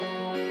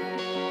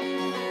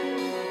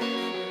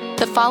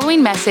The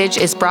following message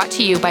is brought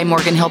to you by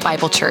Morgan Hill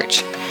Bible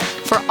Church.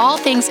 For all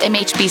things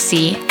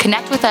MHBC,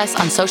 connect with us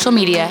on social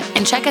media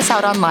and check us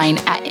out online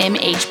at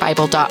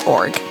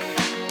mhbible.org.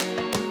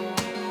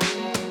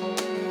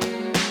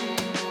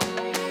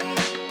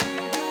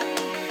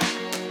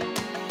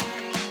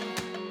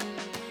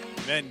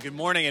 Amen. Good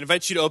morning. I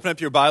invite you to open up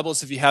your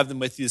Bibles, if you have them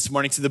with you this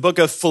morning, to the book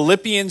of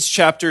Philippians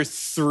chapter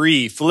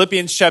 3.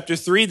 Philippians chapter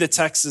 3, the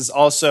text is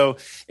also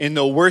in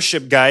the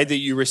worship guide that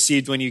you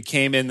received when you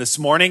came in this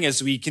morning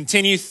as we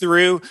continue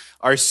through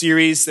our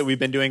series that we've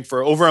been doing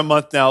for over a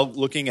month now,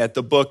 looking at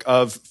the book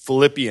of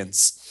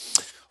Philippians.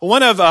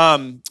 One of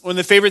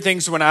the favorite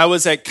things when I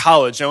was at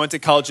college, I went to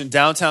college in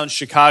downtown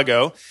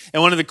Chicago,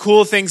 and one of the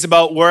cool things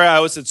about where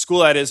I was at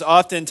school at is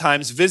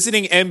oftentimes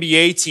visiting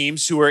NBA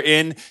teams who were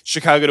in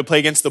Chicago to play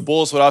against the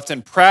Bulls would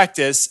often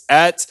practice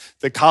at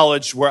the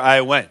college where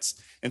I went.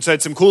 And so I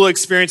had some cool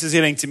experiences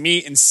getting to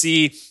meet and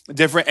see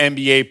different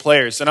NBA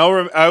players. And I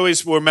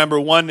always remember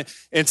one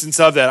instance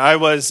of that. I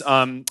was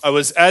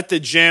at the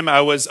gym.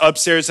 I was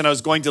upstairs and I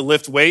was going to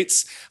lift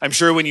weights. I'm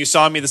sure when you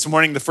saw me this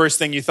morning, the first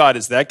thing you thought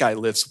is, that guy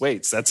lifts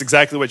weights. That's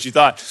exactly what you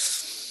thought.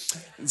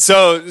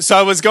 So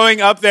I was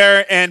going up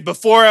there, and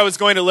before I was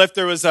going to lift,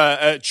 there was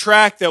a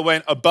track that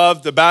went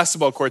above the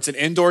basketball courts, an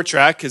indoor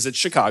track, because it's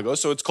Chicago,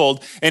 so it's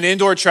cold, an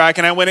indoor track.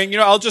 And I went in,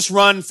 I'll just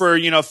run for,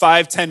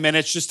 5-10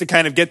 minutes just to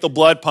kind of get the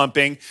blood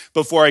pumping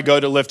before I go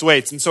to lift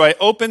weights. And so I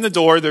open the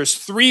door. There's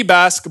 3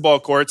 basketball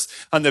courts.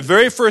 On the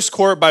very first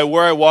court by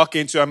where I walk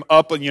into, I'm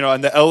up, on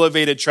the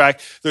elevated track.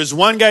 There's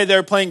one guy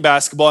there playing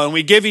basketball, and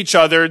we give each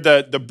other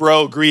the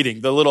bro greeting,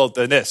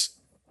 this.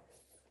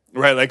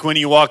 Right, like when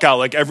you walk out,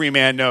 like every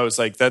man knows,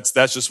 like that's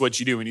just what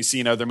you do when you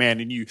see another man,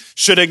 and you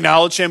should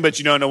acknowledge him, but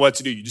you don't know what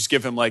to do. You just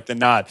give him like the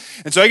nod.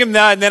 And so I give him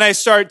that, and then I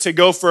start to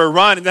go for a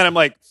run, and then I'm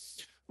like,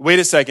 wait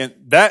a second,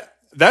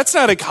 that's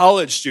not a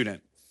college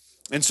student.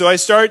 And so I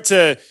start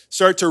to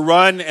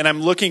run, and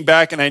I'm looking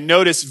back, and I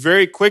notice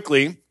very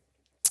quickly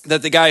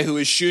that the guy who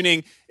was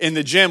shooting in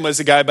the gym was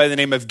a guy by the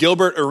name of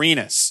Gilbert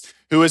Arenas,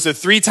 who was a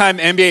 3-time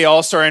NBA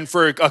All-Star and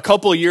for a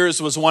couple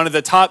years was one of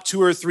the top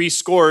 2 or 3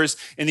 scorers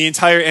in the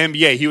entire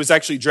NBA. He was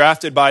actually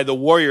drafted by the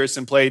Warriors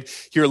and played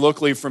here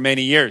locally for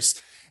many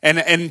years.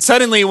 And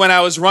suddenly when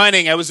I was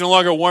running, I was no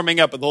longer warming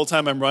up, but the whole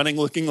time I'm running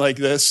looking like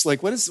this,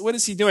 like what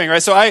is he doing,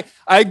 right? So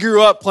I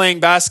grew up playing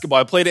basketball.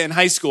 I played it in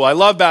high school. I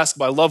love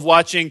basketball. I love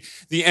watching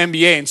the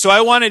NBA. And so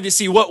I wanted to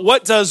see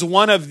what does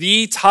one of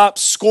the top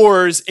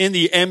scorers in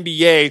the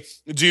NBA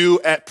do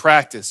at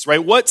practice,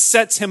 right? What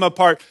sets him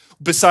apart?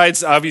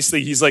 Besides,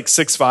 obviously, he's like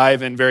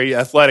 6'5" and very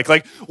athletic.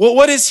 Like,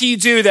 what does he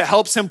do that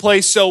helps him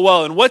play so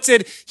well? And what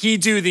did he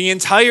do the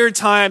entire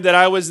time that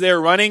I was there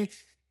running?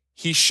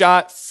 He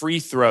shot free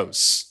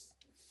throws.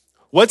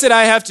 What did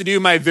I have to do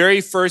my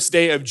very first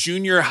day of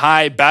junior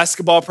high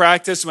basketball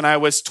practice when I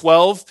was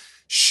 12?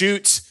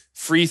 Shoot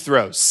free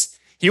throws.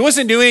 He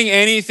wasn't doing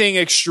anything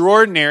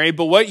extraordinary,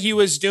 but what he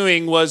was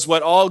doing was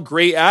what all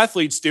great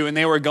athletes do, and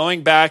they were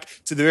going back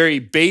to the very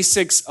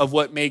basics of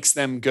what makes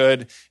them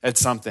good at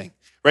something.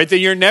 Right? That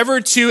you're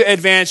never too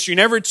advanced, you're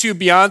never too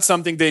beyond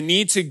something. They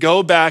need to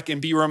go back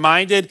and be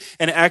reminded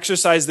and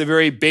exercise the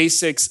very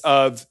basics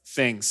of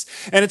things.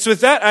 And it's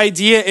with that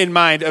idea in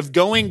mind of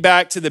going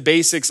back to the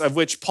basics of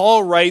which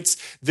Paul writes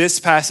this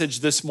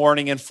passage this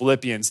morning in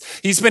Philippians.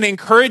 He's been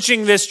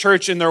encouraging this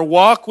church in their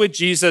walk with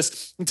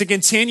Jesus to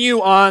continue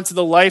on to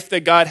the life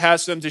that God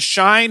has for them, to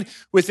shine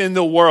within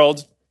the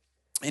world.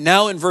 And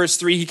now in verse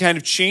 3, he kind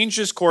of changed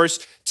his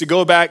course to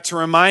go back to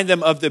remind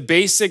them of the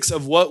basics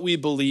of what we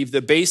believe,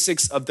 the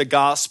basics of the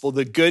gospel,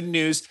 the good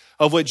news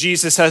of what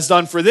Jesus has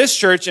done for this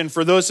church, and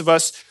for those of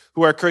us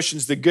who are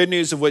Christians, the good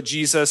news of what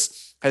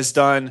Jesus has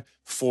done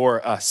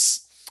for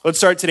us. Let's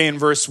start today in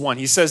verse 1.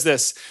 He says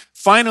this,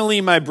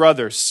 "Finally, my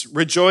brothers,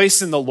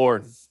 rejoice in the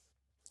Lord.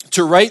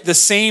 To write the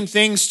same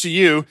things to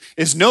you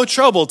is no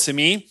trouble to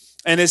me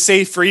and is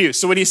safe for you."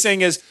 So what he's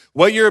saying is,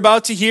 what you're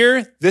about to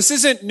hear, this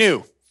isn't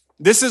new.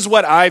 This is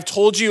what I've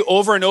told you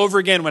over and over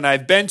again when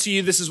I've been to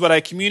you. This is what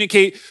I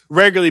communicate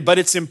regularly, but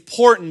it's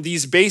important,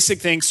 these basic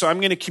things, so I'm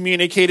going to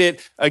communicate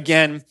it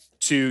again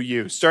to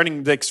you.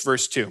 Starting next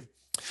verse 2.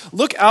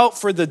 "Look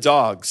out for the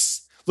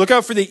dogs. Look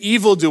out for the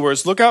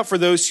evildoers. Look out for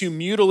those who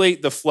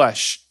mutilate the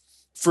flesh.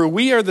 For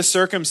we are the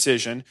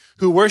circumcision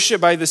who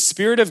worship by the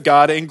Spirit of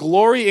God and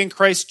glory in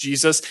Christ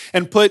Jesus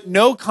and put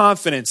no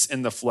confidence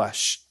in the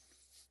flesh.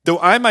 Though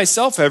I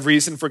myself have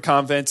reason for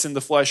confidence in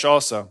the flesh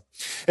also.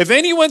 If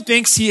anyone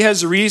thinks he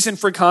has reason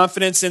for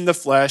confidence in the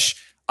flesh,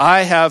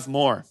 I have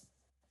more.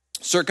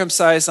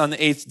 Circumcised on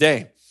the 8th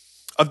day,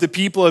 of the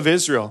people of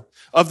Israel,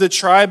 of the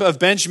tribe of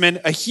Benjamin,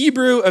 a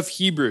Hebrew of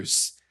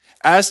Hebrews.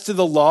 As to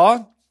the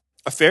law,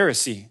 a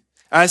Pharisee.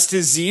 As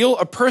to zeal,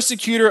 a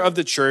persecutor of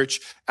the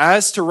church.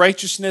 As to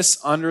righteousness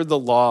under the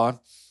law,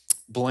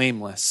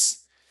 blameless."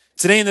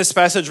 Today in this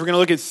passage, we're going to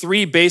look at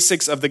 3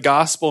 basics of the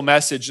gospel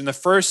message. And the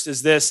first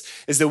is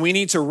that we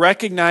need to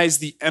recognize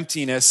the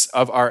emptiness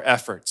of our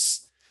efforts.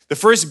 The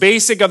first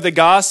basic of the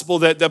gospel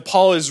that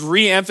Paul is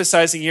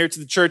re-emphasizing here to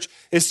the church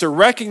is to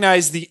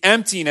recognize the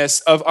emptiness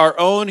of our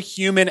own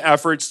human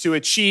efforts to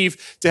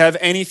achieve, to have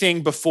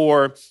anything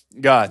before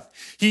God.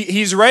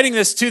 He's writing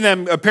this to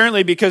them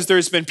apparently because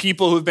there's been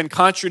people who've been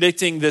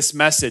contradicting this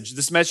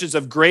message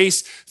of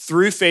grace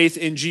through faith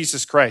in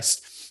Jesus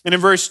Christ. And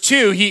in verse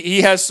 2,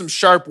 he has some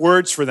sharp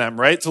words for them,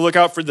 right? To look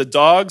out for the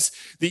dogs,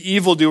 the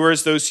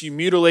evildoers, those who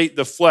mutilate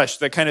the flesh,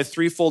 that kind of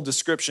threefold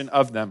description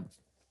of them.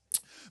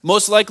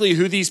 Most likely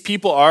who these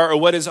people are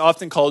what is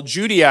often called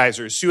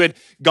Judaizers, who had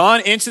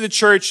gone into the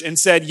church and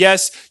said,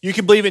 yes, you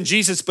can believe in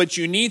Jesus, but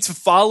you need to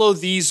follow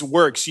these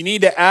works. You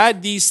need to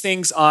add these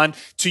things on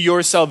to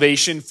your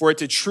salvation for it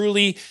to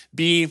truly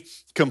be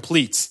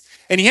complete.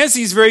 And he has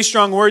these very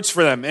strong words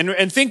for them.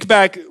 And think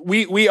back,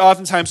 we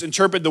oftentimes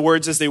interpret the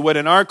words as they would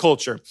in our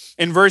culture.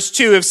 In verse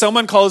 2, if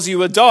someone calls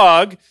you a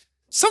dog,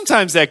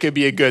 sometimes that could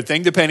be a good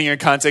thing, depending on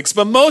context.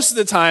 But most of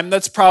the time,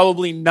 that's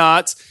probably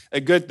not a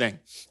good thing.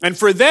 And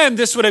for them,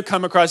 this would have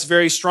come across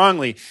very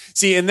strongly.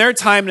 See, in their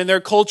time and in their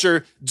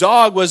culture,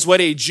 dog was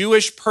what a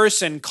Jewish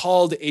person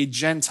called a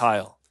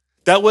Gentile.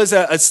 That was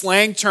a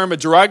slang term, a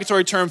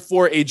derogatory term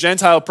for a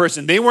Gentile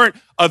person. They weren't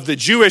of the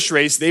Jewish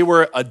race. They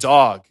were a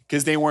dog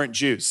because they weren't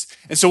Jews.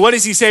 And so what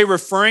does he say,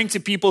 referring to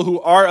people who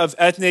are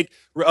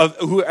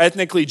who are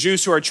ethnically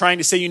Jews, who are trying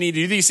to say you need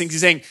to do these things? He's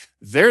saying,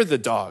 they're the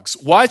dogs.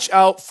 Watch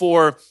out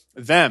for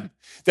them.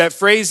 That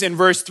phrase in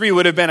verse 3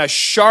 would have been a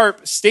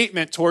sharp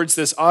statement towards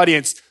this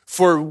audience.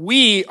 For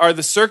we are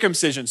the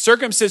circumcision.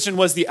 Circumcision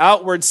was the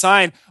outward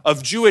sign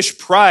of Jewish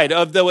pride,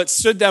 of what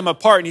stood them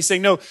apart. And he's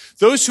saying, no,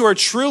 those who are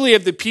truly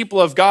of the people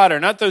of God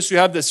are not those who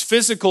have this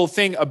physical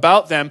thing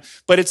about them,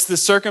 but it's the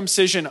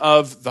circumcision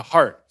of the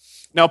heart.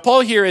 Now,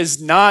 Paul here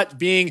is not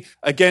being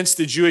against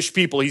the Jewish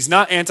people. He's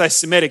not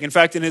anti-Semitic. In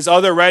fact, in his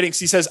other writings,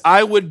 he says,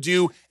 I would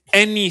do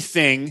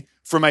anything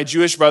for my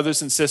Jewish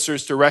brothers and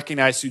sisters to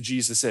recognize who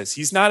Jesus is.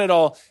 He's not at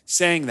all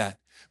saying that.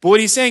 But what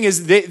he's saying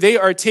is they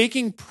are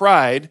taking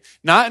pride,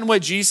 not in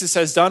what Jesus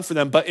has done for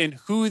them, but in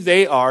who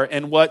they are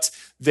and what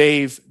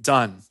they've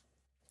done.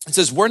 It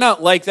says, we're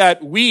not like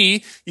that.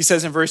 He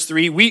says in verse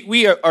 3,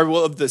 we are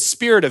of the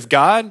Spirit of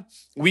God.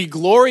 We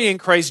glory in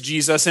Christ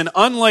Jesus. And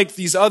unlike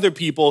these other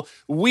people,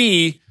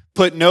 we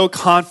put no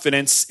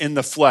confidence in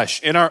the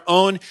flesh, in our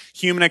own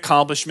human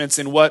accomplishments,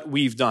 in what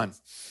we've done.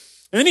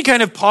 And then he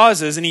kind of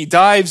pauses and he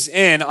dives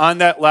in on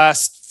that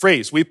last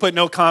phrase. We put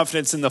no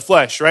confidence in the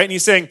flesh, right? And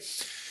he's saying,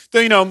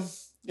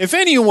 if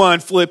anyone,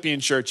 Philippian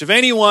church, if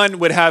anyone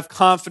would have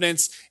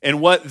confidence in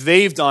what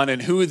they've done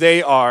and who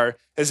they are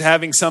as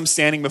having some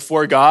standing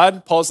before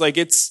God, Paul's like,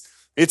 it's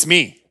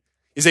me.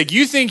 He's like,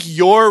 you think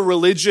your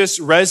religious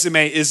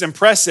resume is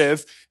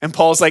impressive? And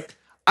Paul's like,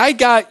 I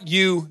got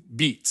you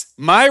beat.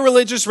 My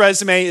religious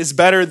resume is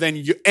better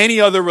than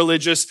any other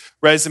religious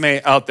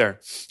resume out there.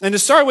 And to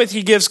start with,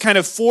 he gives kind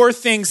of 4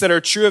 things that are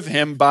true of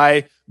him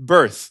by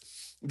birth.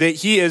 That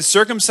he is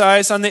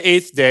circumcised on the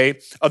 8th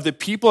day, of the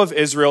people of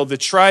Israel, the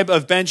tribe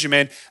of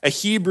Benjamin, a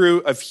Hebrew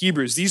of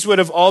Hebrews. These would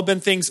have all been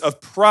things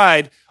of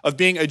pride of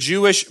being a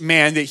Jewish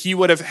man that he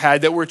would have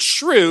had that were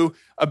true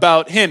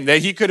about him,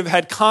 that he could have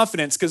had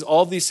confidence because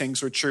all these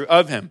things were true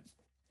of him.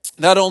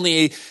 Not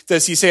only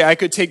does he say, I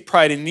could take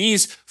pride in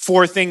these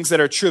 4 things that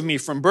are true of me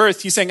from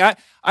birth, he's saying, I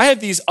have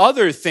these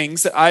other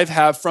things that I've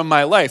had from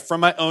my life,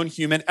 from my own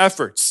human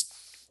efforts.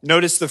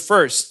 Notice the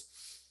first.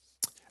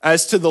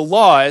 As to the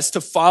law, as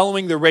to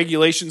following the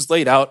regulations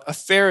laid out, a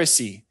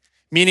Pharisee,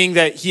 meaning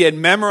that he had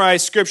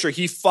memorized scripture.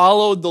 He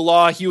followed the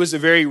law. He was a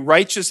very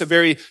righteous, a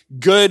very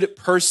good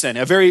person,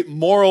 a very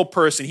moral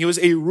person. He was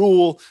a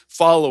rule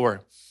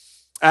follower.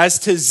 As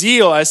to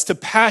zeal, as to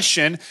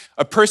passion,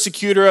 a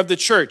persecutor of the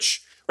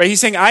church. Right?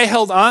 He's saying, I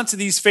held on to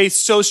these faiths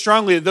so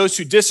strongly that those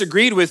who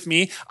disagreed with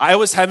me, I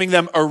was having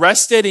them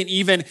arrested and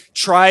even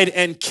tried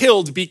and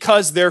killed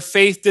because their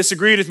faith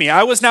disagreed with me.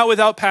 I was not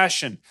without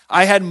passion.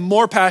 I had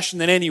more passion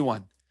than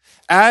anyone.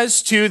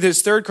 As to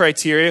this third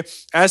criteria,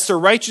 as to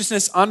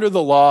righteousness under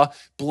the law,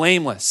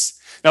 blameless.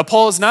 Now,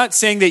 Paul is not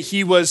saying that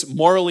he was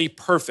morally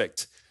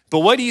perfect. But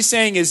what he's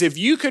saying is if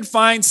you could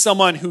find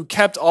someone who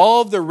kept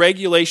all of the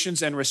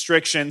regulations and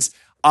restrictions,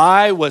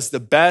 I was the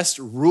best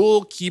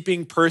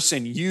rule-keeping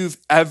person you've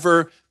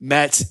ever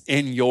met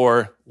in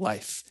your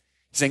life.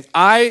 He's saying,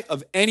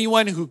 of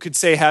anyone who could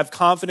say have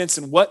confidence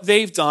in what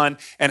they've done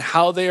and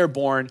how they are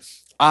born,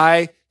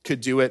 I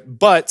could do it.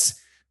 But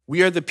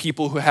we are the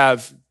people who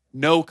have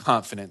no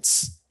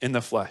confidence in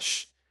the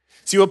flesh.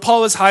 See, what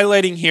Paul is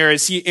highlighting here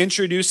as he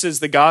introduces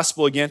the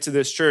gospel again to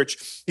this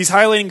church, he's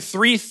highlighting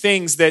 3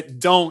 things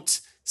that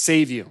don't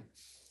save you.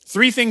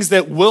 3 things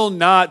that will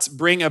not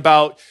bring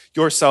about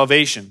your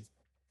salvation.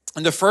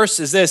 And the first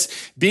is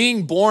this: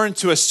 being born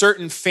to a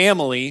certain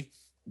family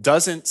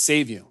doesn't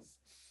save you.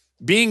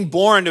 Being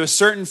born to a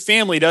certain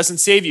family doesn't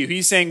save you.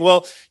 He's saying,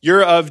 well,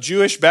 you're of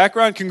Jewish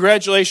background.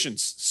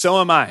 Congratulations.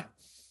 So am I.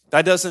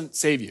 That doesn't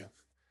save you.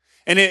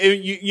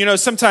 And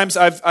sometimes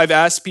I've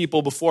asked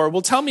people before,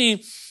 well, tell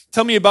me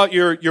about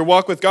your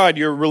walk with God,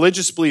 your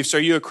religious beliefs. Are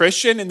you a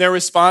Christian? And their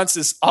response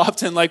is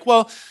often like,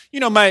 well,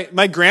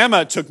 my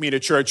grandma took me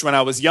to church when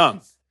I was young.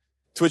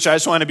 To which I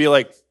just want to be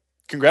like,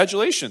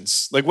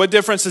 congratulations. Like, what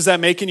difference does that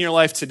make in your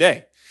life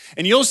today?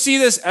 And you'll see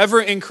this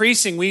ever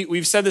increasing.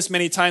 We've said this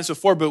many times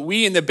before, but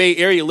we in the Bay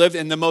Area live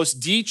in the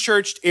most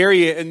de-churched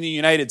area in the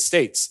United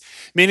States.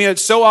 Meaning that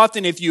so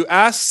often if you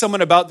ask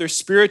someone about their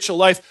spiritual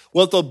life,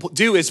 what they'll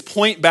do is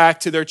point back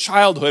to their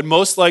childhood.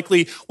 Most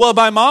likely, well,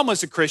 my mom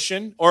was a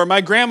Christian, or my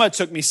grandma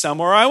took me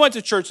somewhere, or I went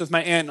to church with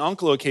my aunt and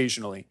uncle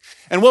occasionally.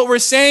 And what we're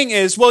saying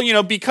is,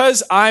 well,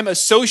 because I'm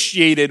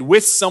associated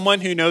with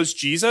someone who knows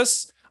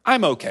Jesus,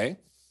 I'm okay,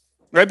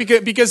 right?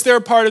 Because they're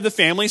a part of the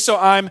family, so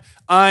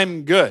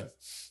I'm good.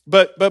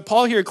 But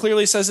Paul here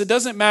clearly says it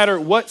doesn't matter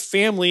what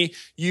family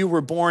you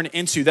were born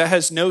into. That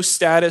has no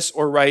status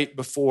or right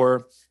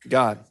before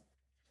God.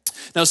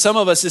 Now, some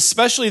of us,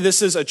 especially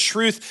this is a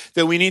truth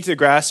that we need to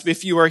grasp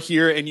if you are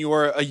here and you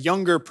are a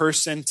younger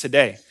person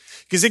today.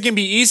 Because it can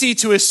be easy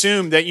to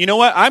assume that,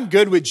 I'm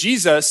good with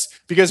Jesus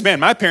because, man,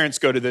 my parents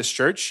go to this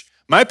church.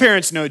 My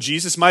parents know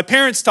Jesus. My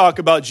parents talk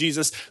about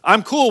Jesus.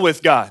 I'm cool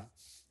with God.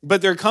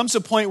 But there comes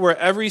a point where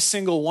every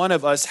single one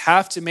of us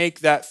have to make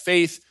that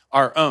faith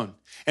our own.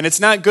 And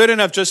it's not good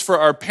enough just for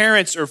our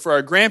parents or for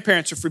our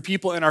grandparents or for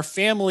people in our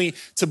family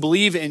to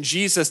believe in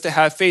Jesus, to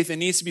have faith. It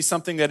needs to be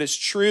something that is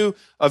true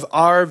of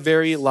our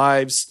very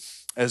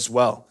lives as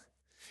well.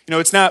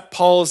 It's not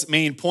Paul's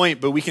main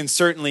point, but we can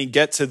certainly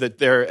get to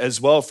there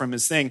as well from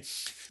his thing.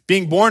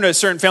 Being born to a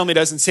certain family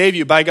doesn't save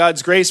you. By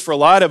God's grace, for a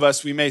lot of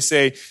us, we may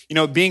say,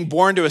 being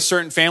born to a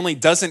certain family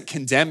doesn't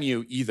condemn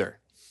you either.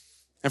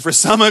 And for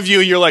some of you,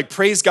 you're like,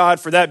 praise God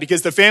for that,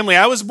 because the family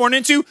I was born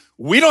into,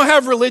 we don't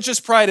have religious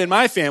pride in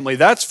my family,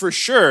 that's for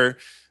sure.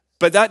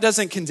 But that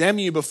doesn't condemn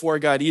you before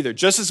God either.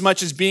 Just as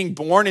much as being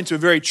born into a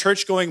very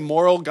church-going,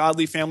 moral,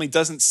 godly family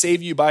doesn't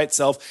save you by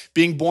itself,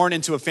 being born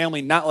into a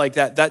family not like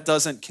that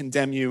doesn't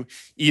condemn you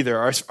either.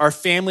 Our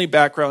family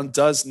background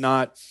does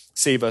not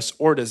save us,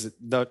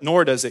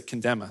 nor does it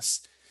condemn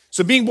us.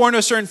 So being born to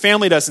a certain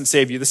family doesn't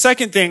save you. The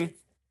second thing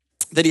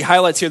that he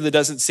highlights here that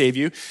doesn't save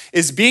you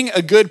is being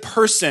a good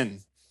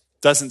person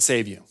doesn't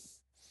save you.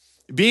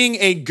 Being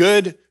a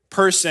good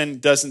person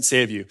doesn't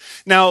save you.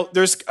 Now,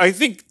 I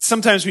think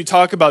sometimes we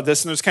talk about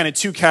this, and there's kind of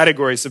two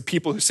categories of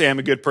people who say I'm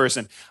a good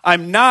person.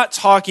 I'm not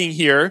talking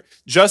here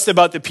just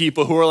about the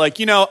people who are like,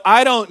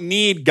 I don't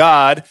need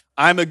God,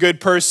 I'm a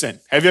good person.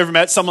 Have you ever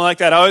met someone like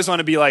that? I always want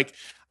to be like,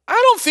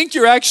 I don't think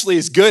you're actually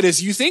as good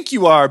as you think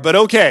you are, but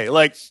okay,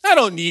 I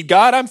don't need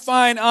God, I'm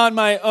fine on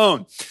my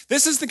own.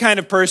 This is the kind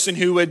of person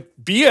who would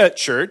be at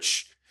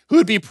church, who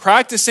would be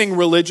practicing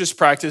religious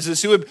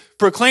practices, who would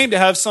proclaim to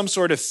have some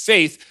sort of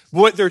faith.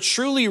 What they're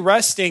truly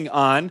resting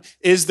on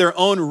is their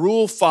own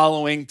rule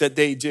following that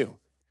they do.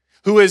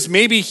 Who is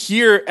maybe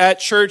here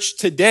at church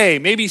today,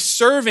 maybe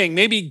serving,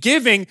 maybe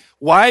giving.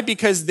 Why?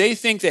 Because they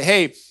think that,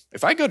 hey,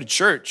 if I go to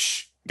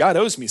church, God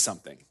owes me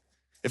something.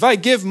 If I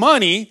give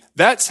money,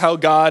 that's how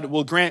God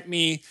will grant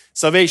me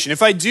salvation.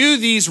 If I do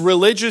these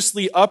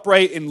religiously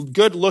upright and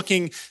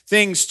good-looking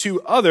things to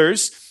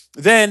others,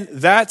 then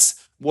that's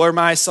where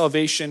my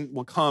salvation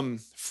will come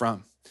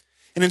from.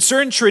 And in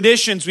certain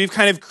traditions, we've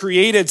kind of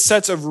created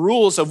sets of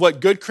rules of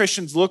what good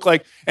Christians look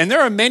like. And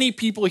there are many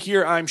people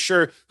here, I'm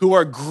sure, who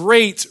are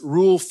great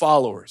rule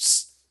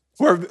followers,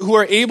 who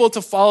are able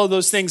to follow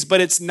those things,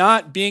 but it's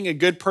not being a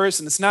good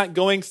person. It's not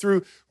going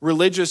through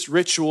religious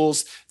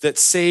rituals that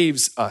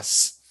saves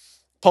us.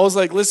 Paul's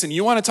like, listen,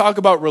 you want to talk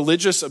about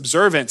religious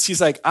observance? He's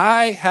like,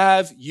 I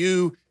have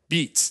you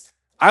beat.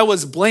 I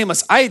was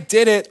blameless. I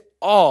did it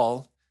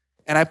all.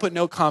 And I put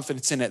no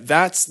confidence in it.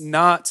 That's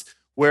not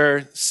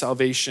where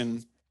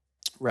salvation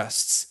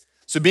rests.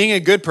 So being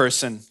a good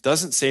person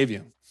doesn't save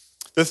you.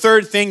 The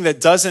third thing that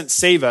doesn't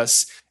save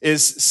us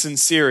is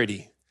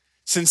sincerity.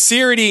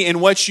 Sincerity in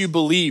what you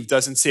believe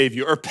doesn't save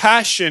you, or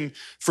passion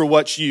for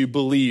what you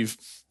believe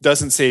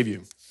doesn't save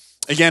you.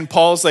 Again,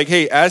 Paul's like,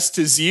 hey, as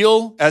to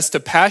zeal, as to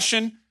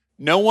passion,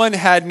 no one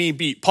had me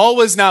beat. Paul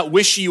was not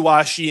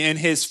wishy-washy in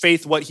his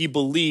faith, what he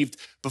believed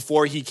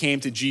before he came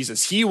to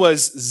Jesus. He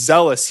was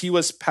zealous. He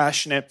was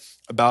passionate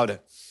about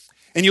it.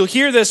 And you'll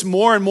hear this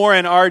more and more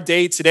in our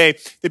day today,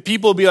 that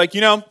people will be like,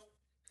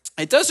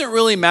 it doesn't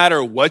really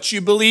matter what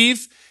you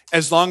believe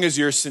as long as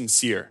you're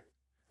sincere.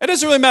 It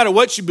doesn't really matter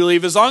what you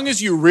believe as long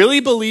as you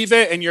really believe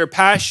it and you're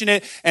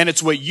passionate and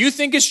it's what you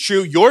think is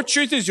true. Your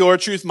truth is your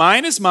truth.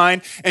 Mine is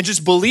mine. And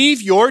just believe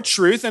your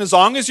truth. And as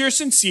long as you're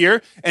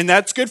sincere and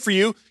that's good for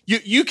you,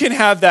 you can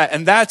have that,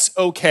 and that's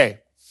okay.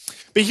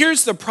 But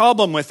here's the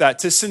problem with that.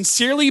 To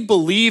sincerely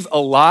believe a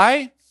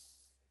lie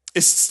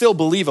is still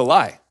believe a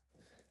lie.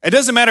 It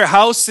doesn't matter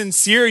how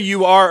sincere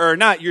you are or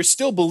not. You're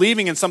still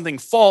believing in something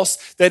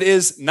false that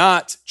is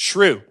not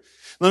true.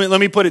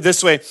 Let me put it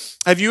this way.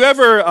 Have you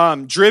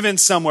ever driven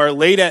somewhere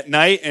late at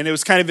night and it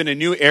was kind of in a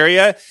new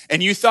area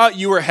and you thought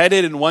you were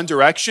headed in one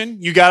direction?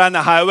 You got on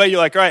the highway, you're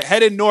like, all right,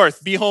 headed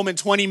north, be home in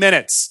 20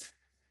 minutes.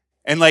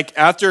 And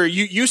after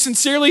you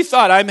sincerely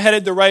thought I'm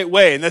headed the right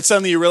way, and then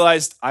suddenly you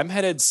realized I'm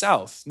headed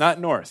south, not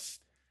north.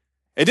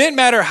 It didn't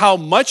matter how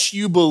much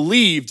you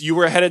believed you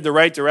were headed the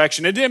right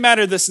direction. It didn't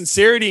matter the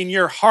sincerity in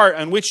your heart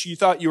on which you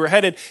thought you were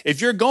headed. If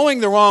you're going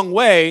the wrong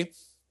way,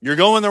 you're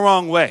going the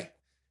wrong way.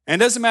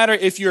 And it doesn't matter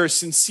if you're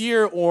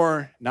sincere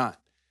or not.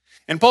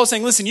 And Paul's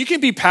saying, listen, you can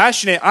be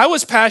passionate. I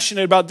was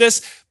passionate about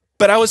this,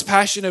 but I was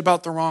passionate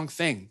about the wrong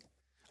thing.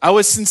 I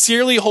was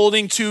sincerely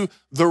holding to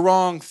the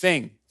wrong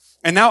thing.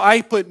 And now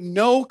I put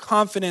no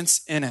confidence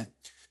in it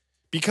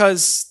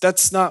because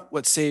that's not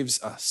what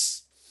saves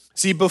us.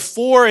 See,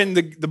 before, and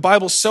the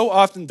Bible so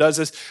often does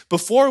this,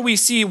 before we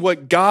see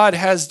what God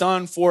has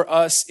done for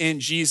us in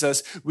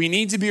Jesus, we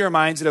need to be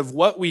reminded of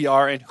what we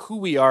are and who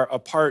we are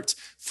apart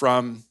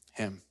from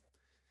him.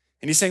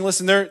 And he's saying,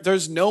 listen,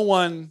 there's no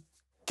one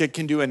that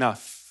can do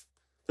enough.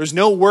 There's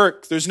no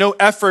work, there's no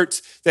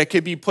effort that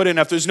could be put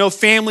enough. There's no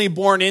family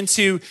born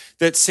into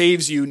that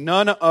saves you.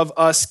 None of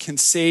us can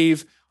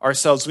save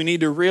ourselves. We need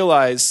to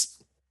realize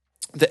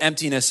the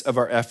emptiness of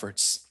our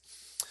efforts.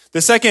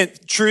 The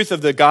second truth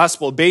of the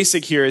gospel,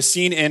 basic here, is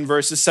seen in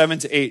verses 7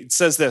 to 8. It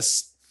says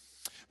this,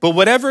 but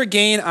whatever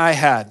gain I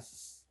had,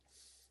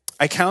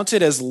 I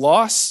counted as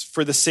loss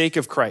for the sake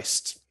of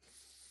Christ.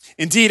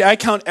 Indeed, I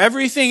count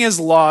everything as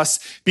loss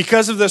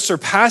because of the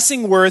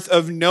surpassing worth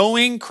of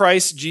knowing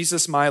Christ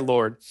Jesus my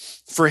Lord.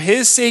 For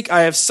his sake,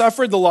 I have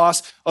suffered the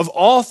loss of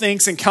all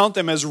things and count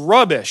them as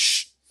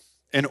rubbish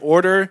in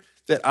order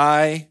that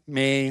I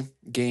may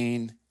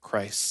gain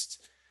Christ.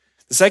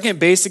 The second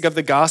basic of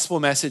the gospel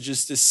message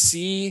is to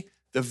see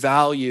the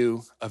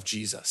value of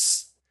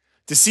Jesus,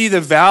 to see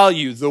the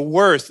value, the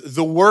worth,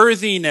 the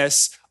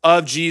worthiness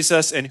of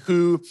Jesus and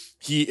who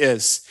he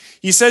is.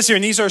 He says here,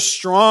 and these are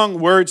strong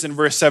words in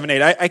verse 7,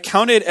 8, I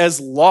count it as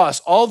loss.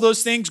 All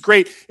those things,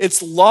 great.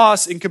 It's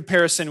loss in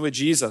comparison with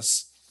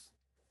Jesus.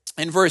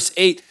 In verse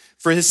 8,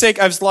 for his sake,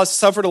 I've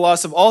suffered a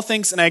loss of all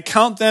things, and I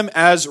count them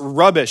as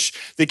rubbish.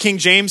 The King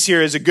James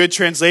here is a good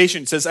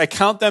translation. It says, I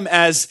count them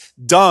as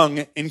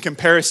dung in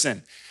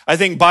comparison. I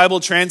think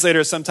Bible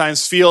translators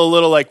sometimes feel a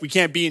little like we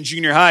can't be in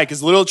junior high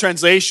because literal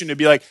translation would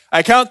be like,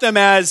 I count them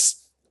as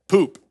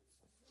poop.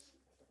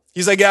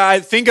 He's like, yeah, I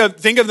think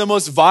of the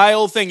most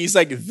vile thing. He's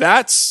like,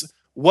 that's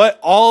what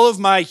all of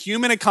my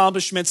human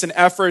accomplishments and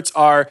efforts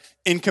are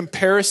in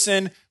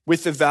comparison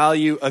with the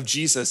value of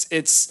Jesus.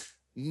 It's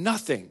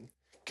nothing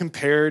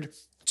compared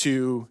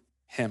to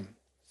him.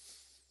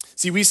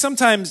 See, we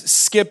sometimes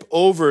skip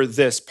over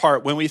this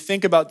part when we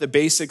think about the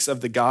basics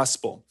of the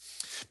gospel.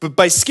 But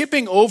by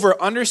skipping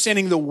over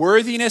understanding the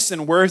worthiness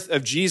and worth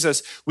of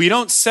Jesus, we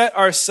don't set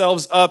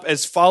ourselves up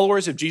as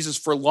followers of Jesus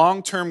for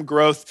long-term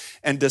growth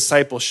and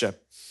discipleship.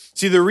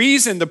 See,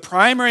 the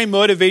primary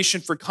motivation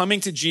for coming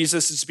to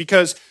Jesus is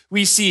because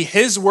we see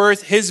his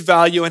worth, his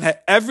value, and how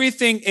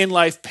everything in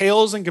life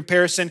pales in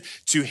comparison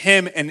to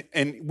him,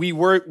 and we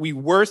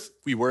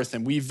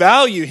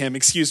value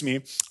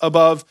him,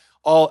 above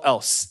all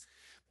else.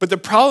 But the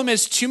problem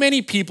is too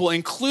many people,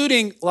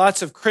 including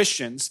lots of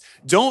Christians,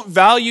 don't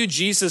value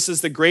Jesus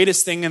as the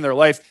greatest thing in their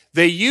life.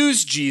 They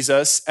use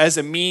Jesus as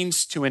a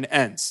means to an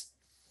end.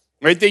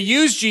 Right? They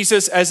use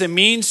Jesus as a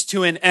means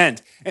to an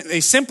end. And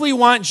they simply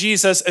want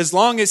Jesus as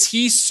long as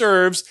he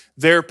serves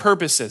their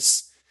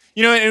purposes.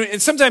 You know,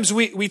 and sometimes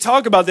we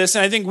talk about this,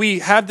 and I think we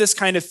have this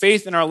kind of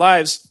faith in our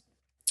lives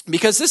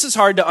because this is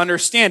hard to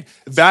understand,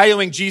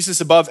 valuing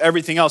Jesus above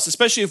everything else,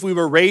 especially if we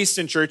were raised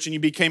in church and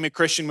you became a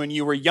Christian when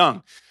you were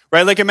young.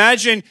 Right? Like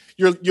imagine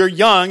you're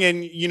young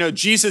and,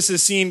 Jesus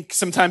is seen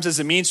sometimes as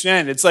a means to an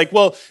end. It's like,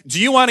 well, do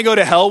you want to go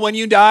to hell when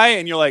you die?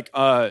 And you're like,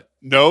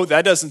 no,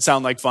 that doesn't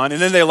sound like fun.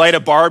 And then they light a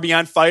Barbie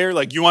on fire.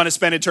 Like, you want to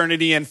spend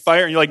eternity in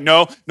fire? And you're like,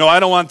 no, I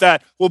don't want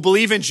that. Well,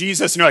 believe in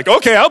Jesus. And you're like,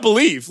 okay, I'll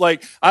believe.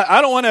 Like,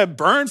 I don't want to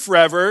burn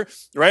forever,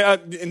 right?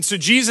 And so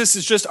Jesus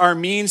is just our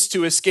means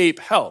to escape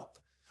hell.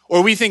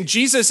 Or we think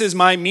Jesus is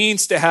my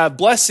means to have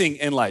blessing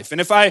in life.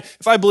 And if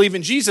I believe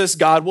in Jesus,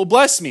 God will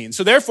bless me. And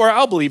so therefore,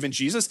 I'll believe in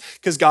Jesus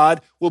because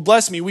God will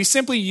bless me. We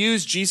simply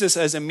use Jesus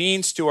as a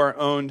means to our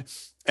own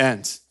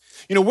end.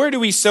 Where do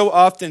we so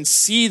often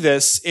see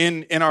this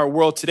in our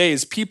world today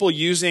is people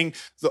using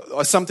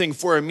something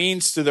for a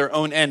means to their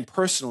own end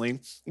personally.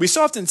 We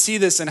so often see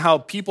this in how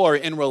people are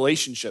in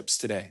relationships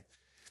today.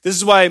 This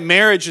is why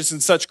marriage is in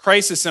such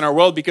crisis in our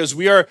world, because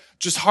we are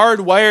just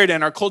hardwired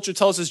and our culture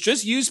tells us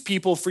just use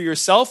people for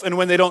yourself, and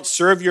when they don't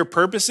serve your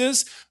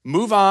purposes,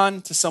 move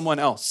on to someone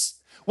else.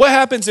 What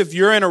happens if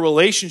you're in a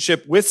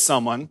relationship with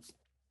someone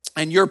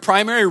and your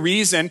primary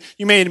reason,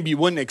 you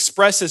wouldn't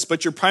express this,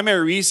 but your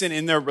primary reason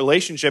in their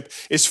relationship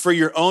is for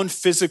your own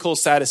physical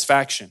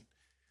satisfaction?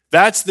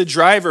 That's the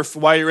driver for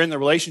why you're in the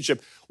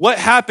relationship. What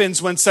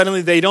happens when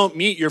suddenly they don't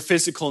meet your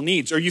physical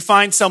needs, or you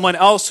find someone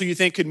else who you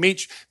think could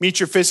meet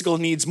your physical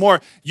needs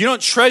more? You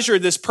don't treasure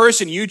this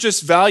person. You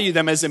just value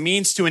them as a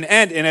means to an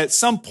end. And at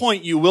some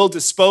point you will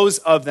dispose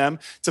of them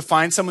to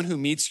find someone who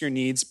meets your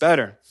needs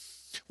better.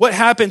 What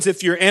happens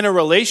if you're in a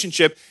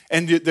relationship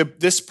and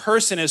this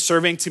person is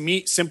serving to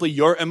meet simply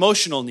your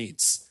emotional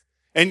needs?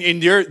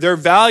 And their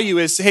value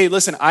is, hey,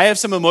 listen, I have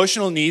some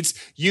emotional needs.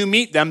 You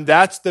meet them.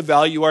 That's the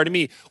value you are to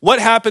me. What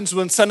happens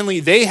when suddenly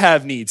they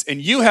have needs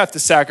and you have to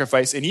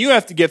sacrifice and you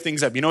have to give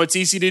things up? You know what's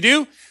easy to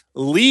do?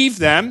 Leave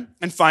them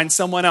and find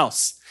someone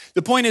else.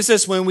 The point is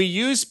this: when we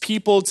use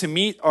people to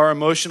meet our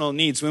emotional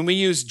needs, when we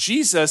use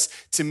Jesus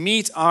to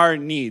meet our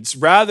needs,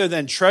 rather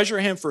than treasure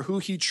him for who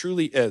he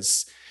truly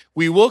is,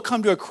 we will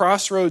come to a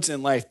crossroads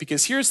in life.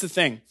 Because here's the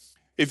thing: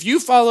 if you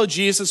follow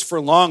Jesus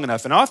for long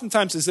enough, and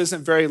oftentimes this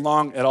isn't very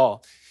long at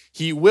all,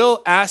 he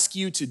will ask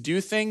you to do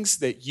things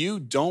that you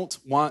don't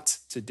want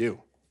to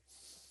do.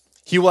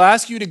 He will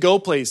ask you to go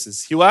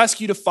places. He will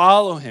ask you to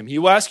follow him. He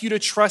will ask you to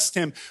trust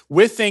him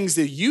with things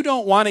that you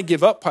don't want to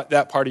give up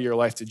that part of your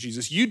life to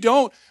Jesus. You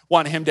don't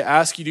want him to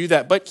ask you to do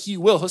that, but he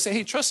will. He'll say,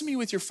 hey, trust me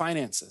with your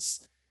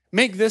finances.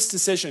 Make this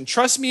decision.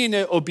 Trust me in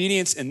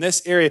obedience in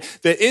this area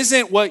that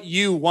isn't what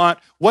you want.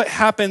 What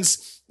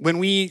happens when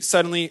we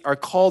suddenly are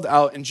called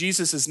out and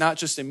Jesus is not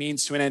just a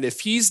means to an end?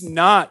 If he's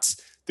not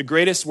the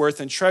greatest worth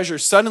and treasure,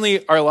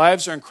 suddenly our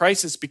lives are in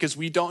crisis because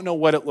we don't know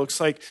what it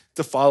looks like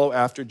to follow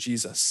after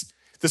Jesus.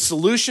 The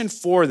solution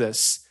for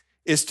this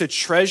is to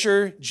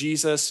treasure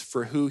Jesus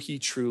for who he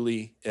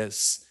truly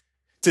is,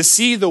 to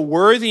see the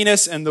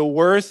worthiness and the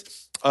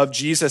worth of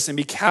Jesus and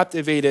be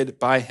captivated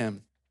by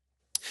him.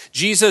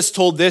 Jesus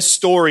told this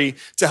story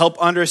to help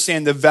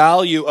understand the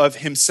value of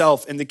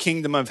himself in the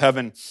kingdom of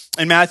heaven.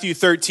 In Matthew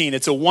 13,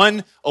 it's a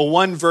one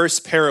verse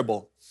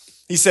parable.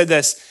 He said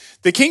this: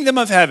 the kingdom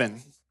of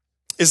heaven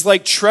is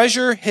like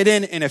treasure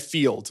hidden in a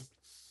field,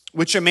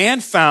 which a man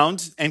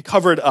found and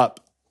covered up.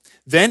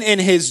 Then in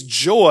his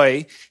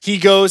joy, he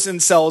goes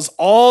and sells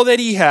all that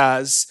he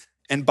has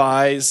and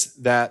buys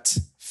that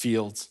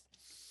field.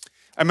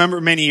 I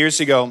remember many years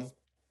ago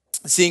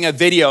seeing a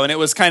video, and it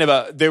was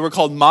they were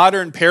called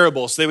modern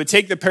parables. So they would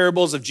take the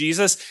parables of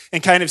Jesus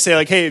and kind of say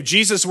like, hey, if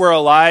Jesus were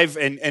alive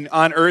and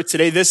on earth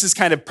today, this is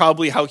kind of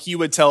probably how he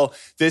would tell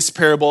this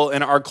parable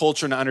in our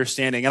culture and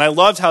understanding. And I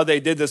loved how they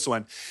did this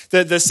one.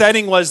 The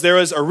setting was there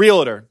was a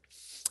realtor,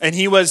 and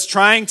he was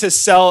trying to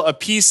sell a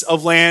piece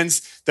of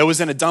land that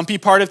was in a dumpy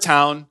part of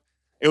town.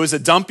 It was a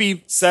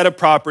dumpy set of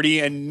property,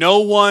 and no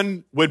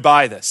one would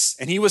buy this.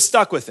 And he was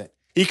stuck with it.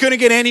 He couldn't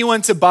get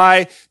anyone to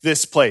buy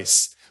this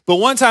place. But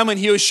one time when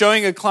he was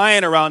showing a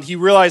client around, he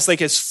realized like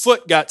his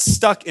foot got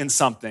stuck in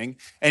something,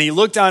 and he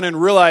looked down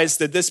and realized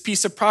that this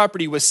piece of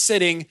property was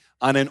sitting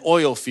on an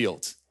oil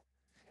field.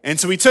 And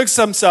so he took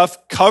some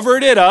stuff,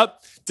 covered it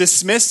up,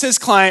 dismissed his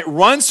client,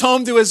 runs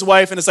home to his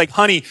wife, and is like,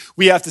 honey,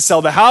 we have to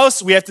sell the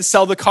house. We have to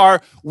sell the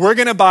car. We're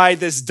going to buy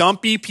this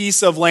dumpy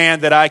piece of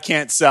land that I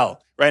can't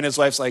sell. Right? And his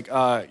wife's like,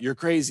 you're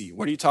crazy.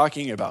 What are you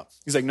talking about?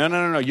 He's like,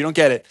 no. You don't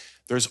get it.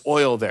 There's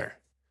oil there.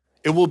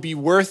 It will be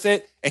worth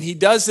it. And he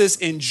does this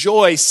in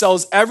joy,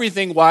 sells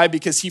everything. Why?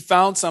 Because he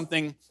found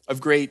something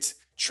of great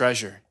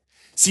treasure.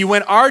 See,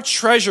 when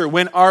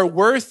our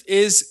worth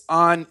is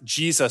on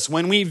Jesus,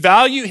 when we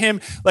value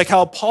him like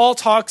how Paul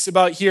talks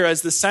about here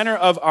as the center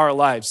of our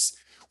lives,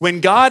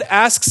 when God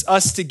asks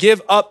us to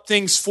give up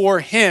things for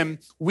him,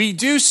 we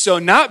do so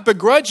not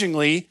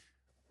begrudgingly,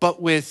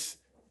 but with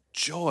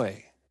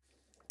joy,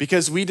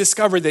 because we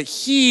discover that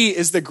he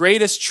is the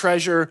greatest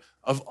treasure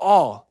of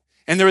all.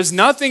 And there is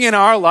nothing in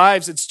our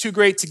lives that's too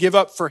great to give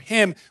up for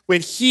him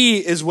when he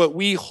is what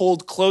we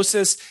hold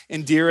closest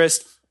and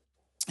dearest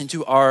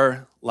into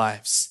our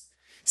lives.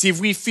 See, if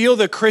we feel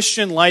the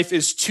Christian life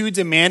is too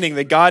demanding,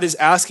 that God is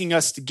asking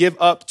us to give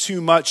up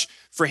too much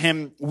for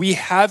him, we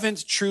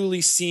haven't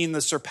truly seen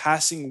the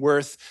surpassing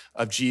worth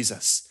of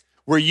Jesus.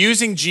 We're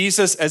using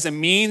Jesus as a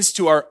means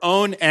to our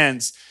own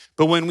ends,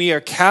 but when we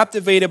are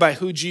captivated by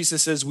who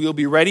Jesus is, we will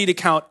be ready to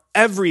count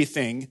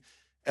everything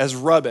as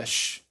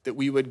rubbish that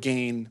we would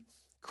gain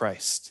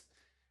Christ.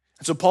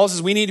 And so Paul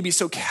says we need to be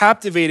so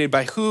captivated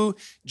by who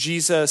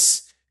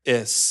Jesus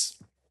is.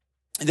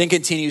 And then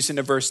continues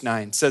into verse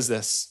 9, says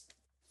this: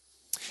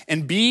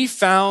 and be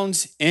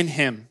found in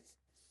him,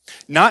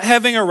 not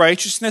having a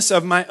righteousness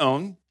of my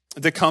own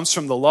that comes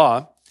from the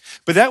law,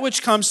 but that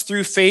which comes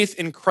through faith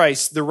in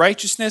Christ, the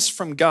righteousness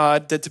from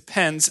God that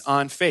depends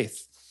on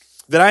faith,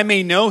 that I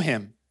may know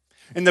him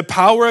in the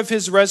power of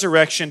his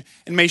resurrection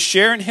and may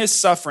share in his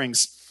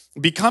sufferings,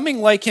 becoming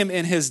like him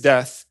in his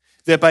death,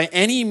 that by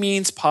any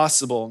means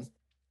possible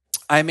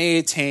I may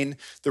attain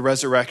the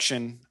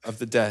resurrection of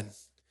the dead.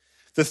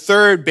 The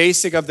third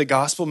basic of the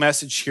gospel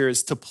message here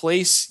is to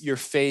place your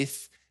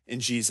faith in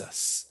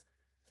Jesus.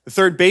 The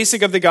third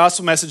basic of the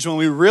gospel message, when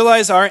we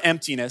realize our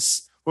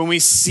emptiness, when we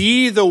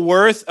see the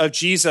worth of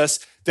Jesus,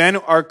 then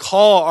our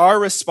call, our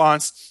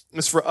response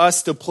is for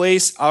us to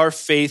place our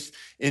faith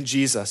in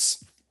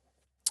Jesus.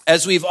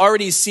 As we've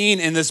already seen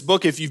in this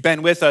book, if you've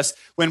been with us,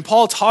 when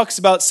Paul talks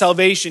about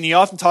salvation, he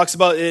often talks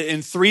about it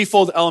in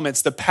threefold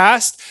elements: the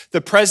past,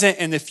 the present,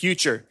 and the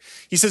future.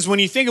 He says, when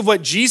you think of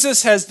what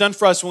Jesus has done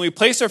for us, when we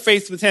place our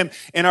faith with him,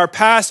 in our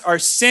past, our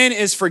sin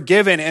is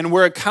forgiven and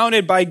we're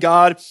accounted by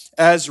God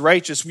as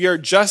righteous. We are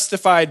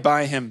justified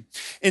by him.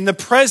 In the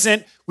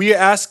present, we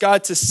ask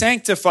God to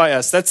sanctify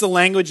us. That's the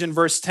language in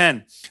verse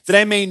 10. That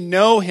I may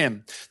know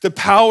him, the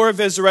power of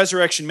his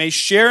resurrection, may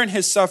share in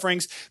his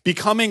sufferings,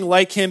 becoming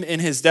like him in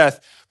his death.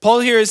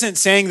 Paul here isn't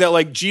saying that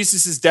like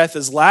Jesus' death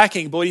is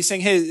lacking, but what he's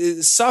saying,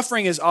 his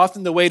suffering is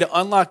often the way to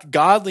unlock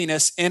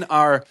godliness in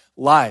our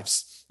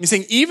lives. He's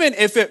saying, even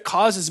if it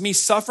causes me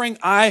suffering,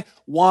 I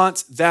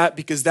want that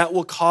because that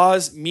will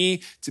cause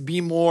me to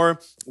be more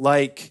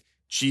like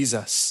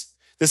Jesus.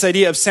 This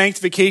idea of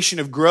sanctification,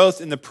 of growth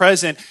in the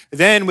present,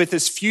 then with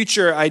this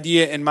future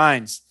idea in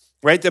mind,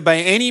 right? That by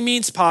any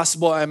means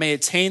possible, I may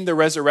attain the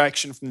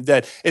resurrection from the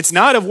dead. It's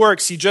not of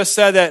works. He just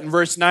said that in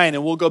verse 9,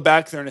 and we'll go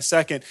back there in a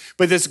second.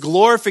 But this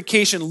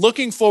glorification,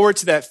 looking forward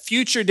to that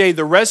future day,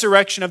 the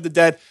resurrection of the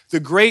dead, the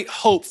great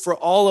hope for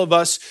all of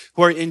us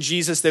who are in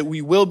Jesus, that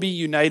we will be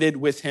united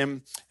with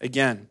him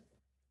again.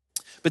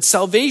 But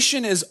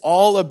salvation is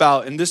all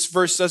about, and this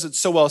verse does it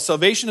so well,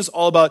 salvation is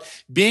all about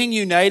being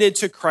united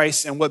to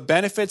Christ and what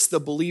benefits the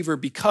believer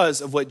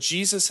because of what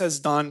Jesus has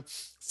done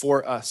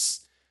for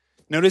us.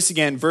 Notice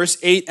again, verse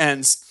 8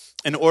 ends,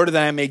 in order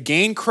that I may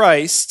gain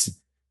Christ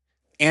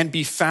and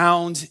be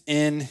found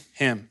in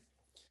him.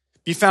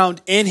 Be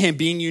found in him,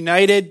 being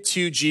united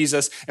to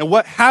Jesus. And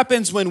what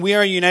happens when we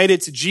are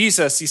united to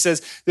Jesus? He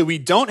says that we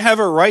don't have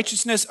a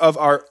righteousness of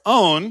our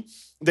own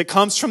that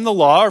comes from the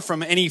law or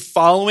from any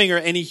following or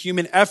any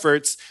human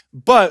efforts,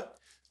 but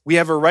we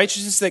have a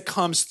righteousness that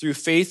comes through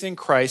faith in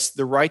Christ,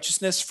 the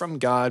righteousness from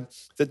God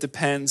that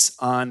depends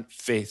on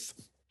faith.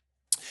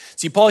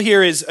 See, Paul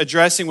here is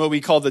addressing what we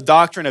call the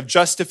doctrine of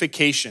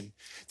justification,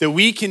 that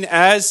we can,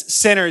 as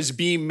sinners,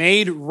 be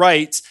made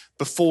right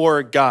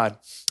before God.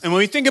 And when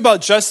we think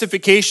about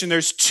justification,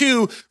 there's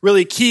two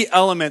really key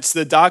elements to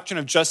the doctrine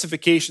of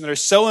justification that are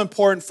so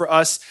important for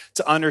us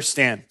to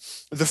understand.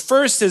 The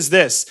first is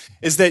this,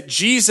 is that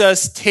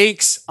Jesus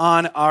takes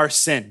on our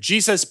sin.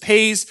 Jesus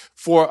pays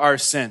for our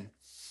sin.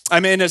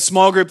 I'm in a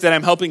small group that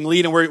I'm helping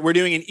lead, and we're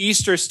doing an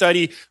Easter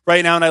study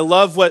right now, and I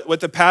love what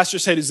the pastor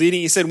said who's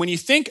leading. He said, when you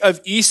think of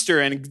Easter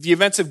and the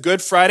events of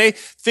Good Friday,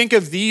 think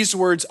of these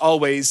words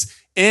always,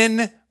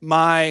 in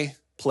my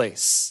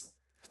place.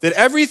 That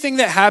everything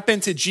that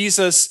happened to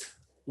Jesus,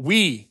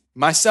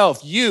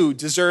 you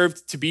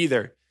deserved to be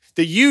there.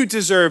 That you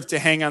deserved to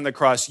hang on the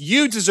cross.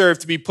 You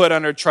deserved to be put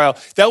under trial.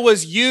 That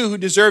was you who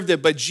deserved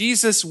it, but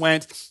Jesus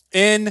went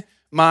in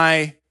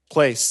my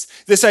place.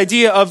 This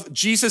idea of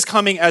Jesus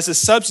coming as a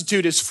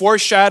substitute is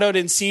foreshadowed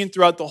and seen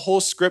throughout the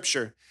whole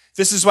scripture.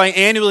 This is why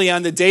annually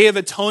on the Day of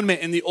Atonement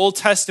in the Old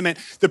Testament,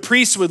 the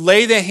priests would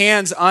lay their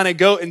hands on a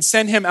goat and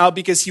send him out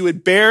because he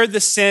would bear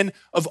the sin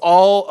of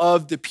all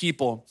of the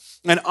people.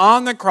 And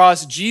on the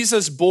cross,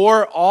 Jesus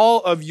bore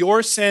all of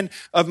your sin,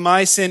 of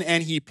my sin,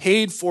 and he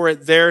paid for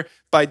it there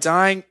by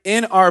dying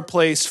in our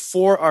place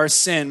for our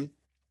sin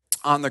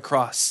on the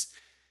cross.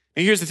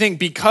 And here's the thing,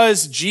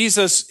 because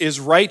Jesus is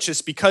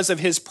righteous, because of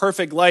his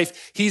perfect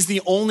life, he's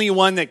the only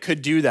one that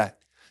could do that.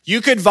 You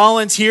could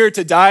volunteer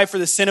to die for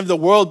the sin of the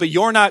world, but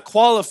you're not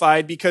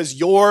qualified because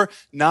you're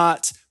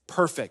not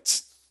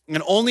perfect.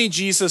 And only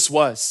Jesus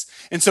was.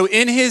 And so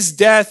in his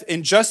death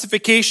and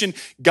justification,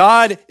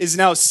 God is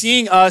now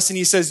seeing us and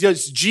he says,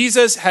 yes,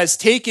 Jesus has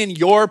taken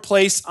your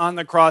place on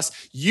the cross.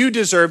 You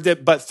deserved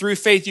it, but through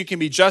faith you can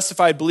be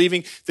justified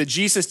believing that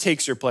Jesus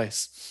takes your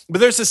place. But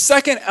there's a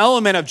second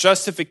element of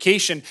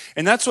justification,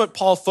 and that's what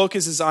Paul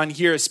focuses on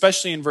here,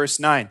 especially in verse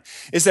 9,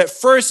 is that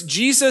first,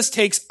 Jesus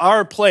takes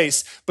our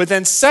place, but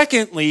then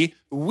secondly,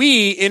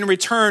 we in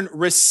return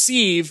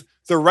receive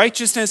the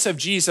righteousness of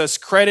Jesus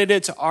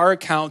credited to our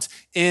account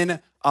in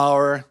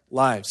our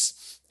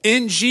lives.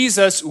 In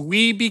Jesus,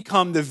 we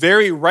become the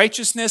very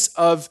righteousness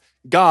of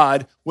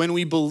God when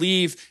we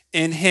believe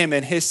in him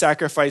and his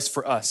sacrifice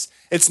for us.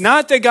 It's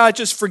not that God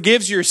just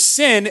forgives your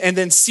sin and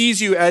then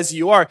sees you as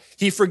you are.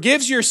 He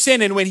forgives your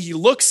sin, and when he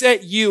looks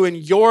at you and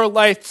your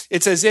life,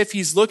 it's as if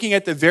he's looking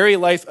at the very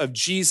life of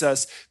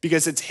Jesus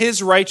because it's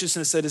his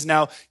righteousness that is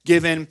now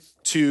given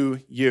to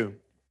you.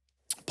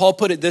 Paul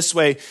put it this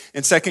way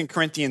in 2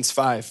 Corinthians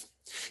 5.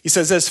 He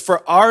says, as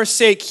for our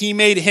sake, he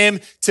made him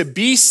to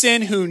be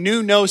sin who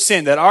knew no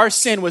sin, that our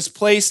sin was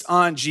placed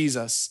on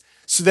Jesus,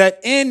 so that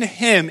in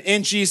him,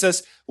 in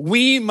Jesus,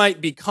 we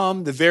might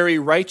become the very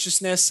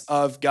righteousness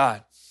of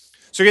God.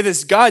 So get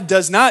this, God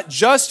does not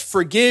just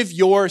forgive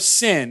your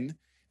sin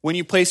when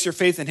you place your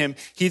faith in him.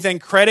 He then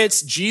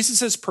credits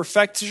Jesus'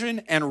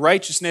 perfection and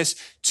righteousness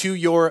to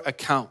your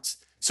account.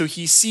 So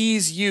he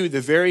sees you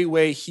the very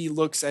way he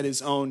looks at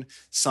his own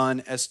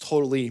son, as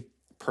totally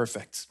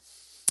perfect.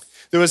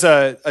 There was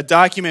a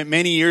document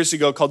many years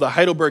ago called the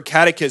Heidelberg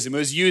Catechism. It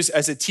was used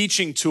as a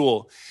teaching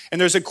tool. And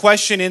there's a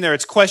question in there.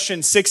 It's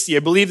question 60. I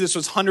believe this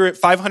was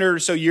 500 or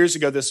so years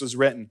ago this was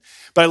written.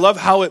 But I love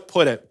how it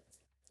put it.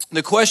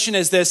 The question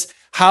is this: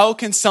 how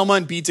can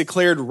someone be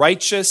declared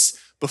righteous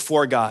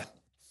before God?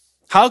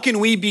 How can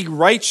we be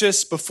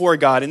righteous before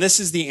God? And this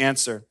is the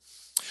answer.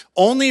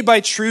 Only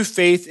by true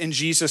faith in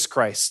Jesus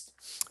Christ.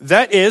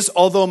 That is,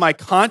 although my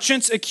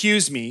conscience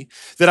accused me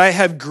that I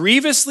have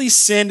grievously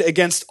sinned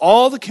against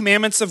all the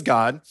commandments of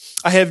God,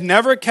 I have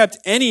never kept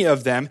any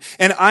of them,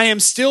 and I am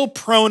still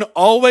prone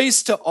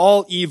always to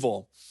all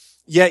evil.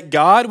 Yet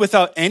God,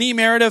 without any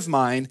merit of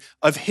mine,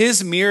 of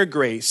his mere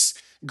grace,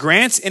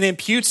 grants and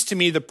imputes to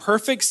me the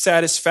perfect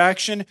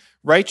satisfaction,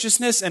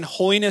 righteousness, and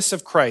holiness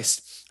of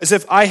Christ, as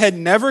if I had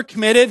never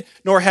committed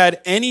nor had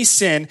any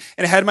sin,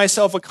 and had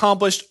myself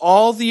accomplished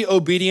all the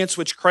obedience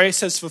which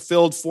Christ has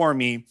fulfilled for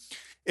me,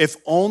 if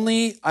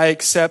only I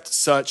accept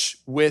such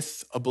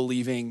with a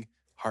believing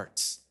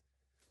heart.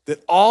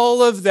 That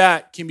all of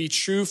that can be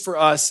true for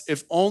us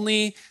if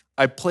only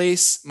I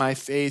place my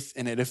faith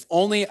in it, if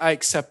only I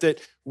accept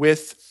it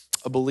with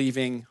a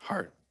believing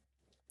heart.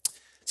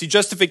 See,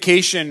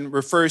 justification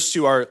refers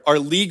to our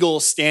legal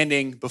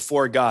standing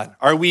before God.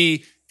 Are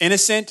we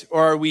innocent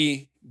or are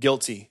we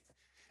guilty?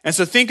 And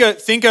so think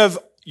of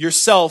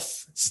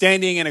yourself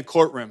standing in a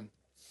courtroom.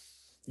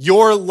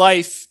 Your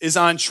life is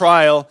on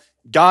trial.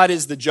 God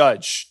is the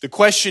judge. The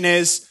question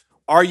is,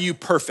 are you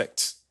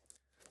perfect?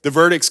 The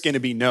verdict's going to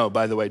be no,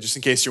 by the way, just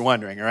in case you're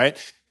wondering, all right?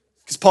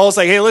 Because Paul's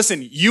like, hey,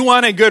 listen, you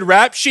want a good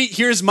rap sheet?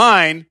 Here's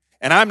mine,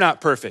 and I'm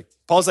not perfect.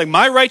 Paul's like,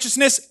 my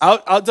righteousness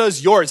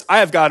outdoes yours. I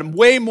have got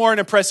way more an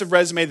impressive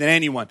resume than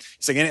anyone.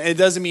 He's like, and it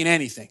doesn't mean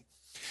anything.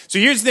 So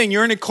here's the thing.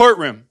 You're in a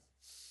courtroom.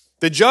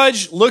 The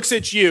judge looks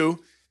at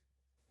you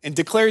and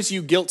declares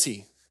you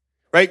guilty,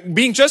 right?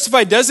 Being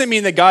justified doesn't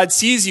mean that God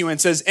sees you and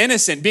says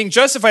innocent. Being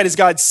justified is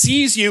God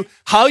sees you,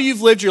 how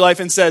you've lived your life,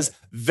 and says,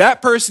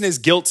 that person is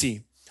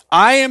guilty.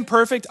 I am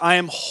perfect, I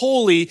am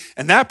holy,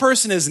 and that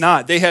person is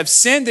not. They have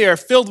sinned, they are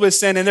filled with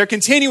sin, and they're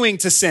continuing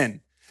to sin.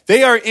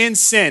 They are in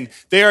sin.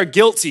 They are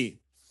guilty.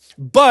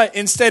 But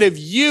instead of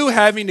you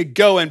having to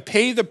go and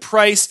pay the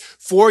price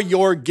for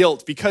your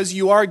guilt because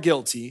you are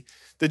guilty,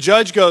 the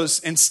judge goes,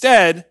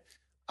 instead,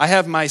 I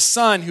have my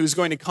son who's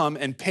going to come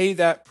and pay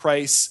that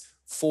price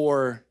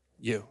for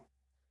you.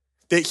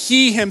 That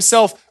he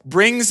himself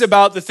brings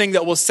about the thing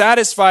that will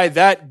satisfy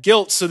that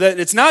guilt, so that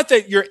it's not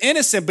that you're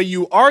innocent, but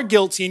you are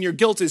guilty and your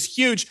guilt is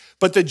huge,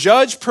 but the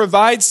judge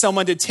provides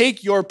someone to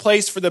take your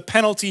place for the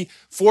penalty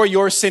for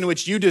your sin,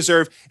 which you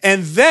deserve.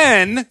 And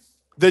then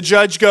the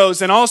judge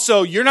goes, and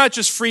also, you're not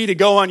just free to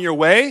go on your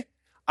way.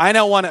 I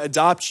now want to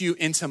adopt you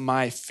into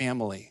my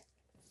family.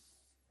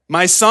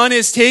 My son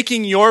is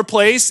taking your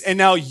place, and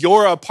now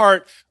you're a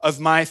part of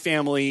my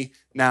family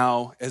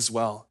now as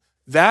well.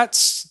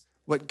 That's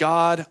what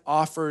God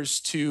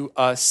offers to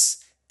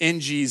us in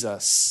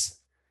Jesus,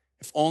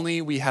 if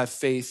only we have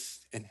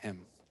faith in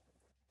him.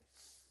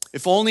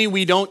 If only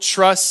we don't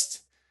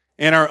trust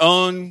in our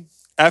own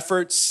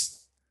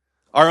efforts,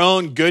 our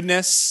own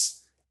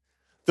goodness,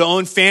 the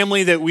own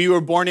family that we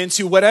were born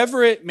into,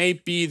 whatever it may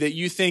be that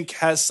you think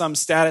has some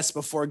status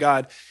before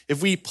God,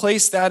 if we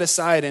place that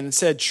aside and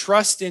instead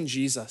trust in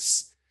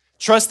Jesus,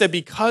 trust that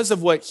because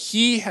of what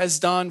he has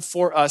done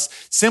for us,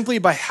 simply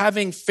by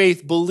having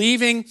faith,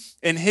 believing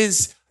in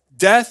his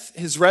death,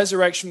 his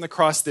resurrection on the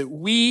cross, that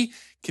we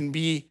can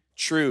be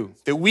true,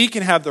 that we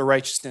can have the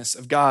righteousness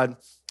of God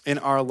in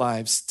our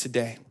lives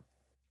today.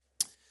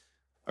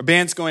 Our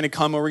band's going to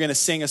come and we're going to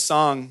sing a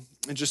song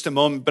in just a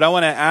moment, but I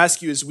want to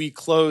ask you as we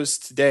close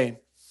today,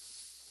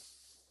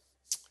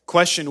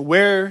 question,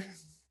 where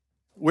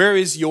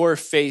is your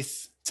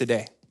faith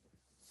today?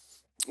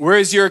 Where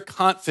is your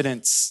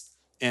confidence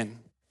in?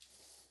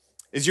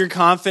 Is your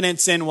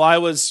confidence in, well, I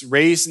was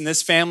raised in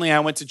this family, I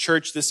went to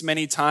church this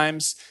many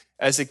times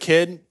as a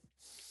kid?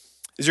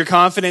 Is your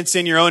confidence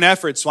in your own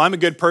efforts? Well, I'm a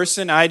good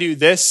person, I do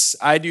this,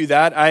 I do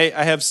that,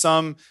 I have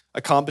some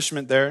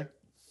accomplishment there.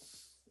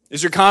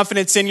 Is your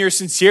confidence in your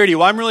sincerity?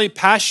 Well, I'm really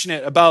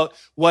passionate about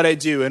what I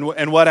do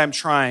and what I'm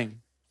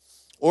trying.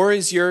 Or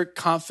is your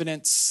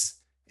confidence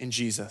in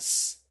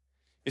Jesus?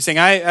 You're saying,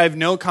 I have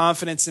no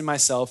confidence in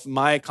myself,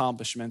 my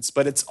accomplishments,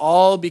 but it's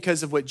all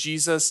because of what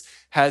Jesus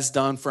has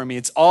done for me.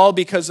 It's all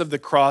because of the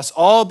cross,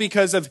 all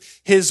because of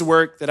his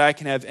work that I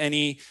can have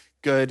any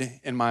good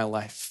in my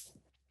life.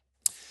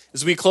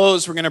 As we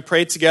close, we're going to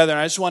pray together, and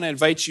I just want to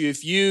invite you,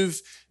 if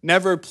you've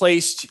never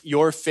placed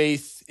your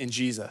faith in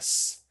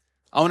Jesus,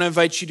 I want to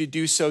invite you to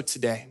do so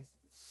today.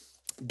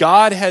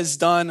 God has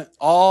done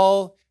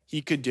all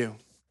he could do.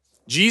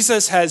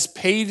 Jesus has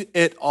paid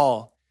it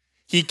all.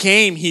 He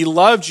came, he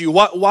loved you.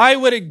 Why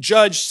would a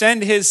judge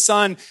send his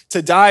son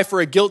to die for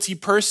a guilty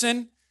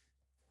person?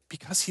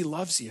 Because he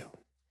loves you.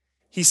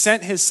 He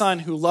sent his son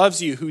who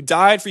loves you, who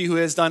died for you, who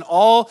has done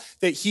all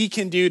that he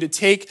can do to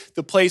take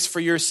the place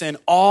for your sin.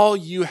 All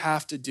you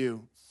have to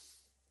do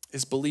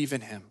is believe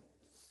in him,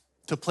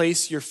 to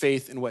place your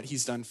faith in what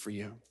he's done for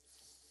you.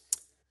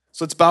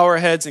 So let's bow our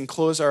heads and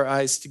close our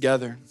eyes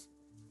together.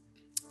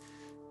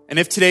 And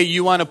if today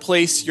you want to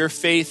place your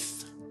faith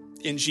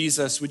in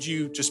Jesus, would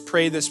you just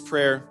pray this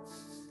prayer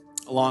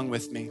along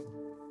with me?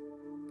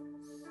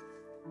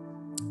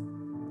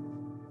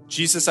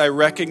 Jesus, I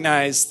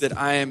recognize that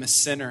I am a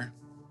sinner.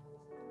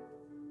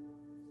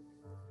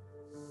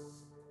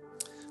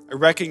 I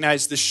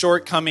recognize the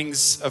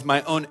shortcomings of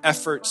my own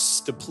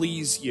efforts to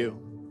please you.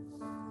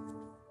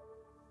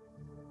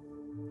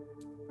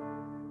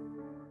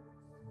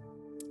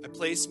 I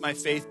place my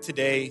faith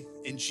today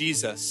in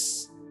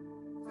Jesus,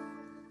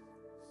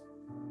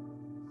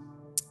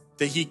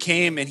 that he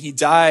came and he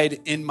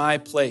died in my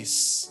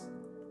place,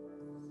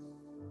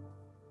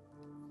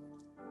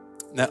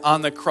 and that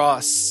on the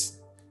cross,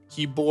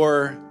 he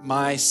bore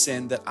my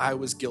sin that I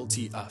was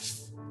guilty of.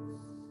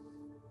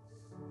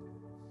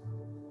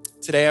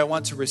 Today, I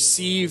want to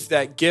receive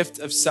that gift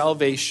of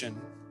salvation.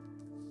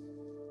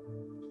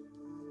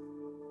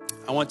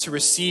 I want to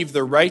receive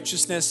the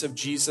righteousness of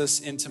Jesus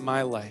into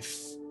my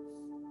life.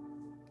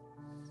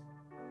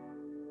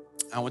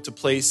 I want to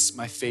place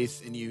my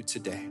faith in you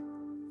today.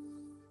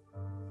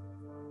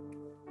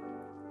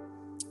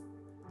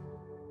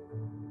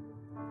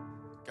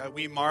 God,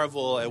 we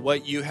marvel at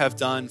what you have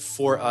done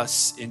for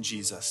us in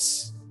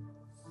Jesus.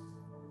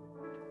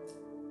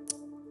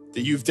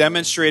 That you've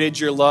demonstrated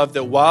your love,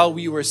 that while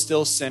we were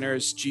still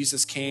sinners,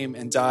 Jesus came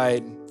and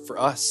died for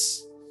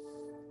us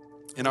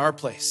in our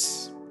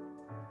place.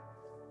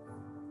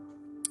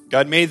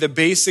 God, may the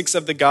basics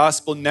of the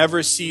gospel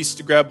never cease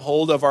to grab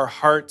hold of our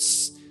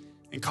hearts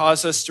and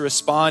cause us to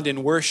respond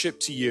in worship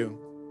to you,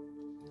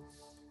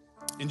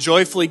 and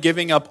joyfully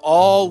giving up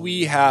all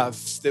we have,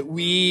 that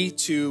we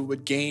too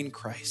would gain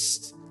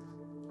Christ.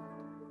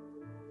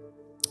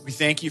 We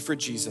thank you for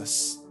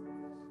Jesus,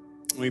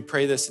 and we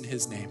pray this in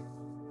his name.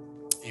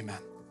 Amen.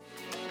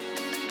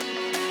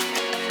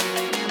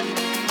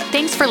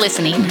 Thanks for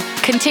listening.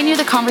 Continue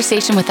the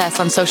conversation with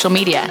us on social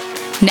media.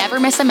 Never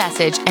miss a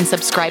message and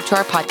subscribe to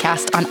our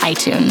podcast on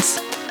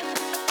iTunes.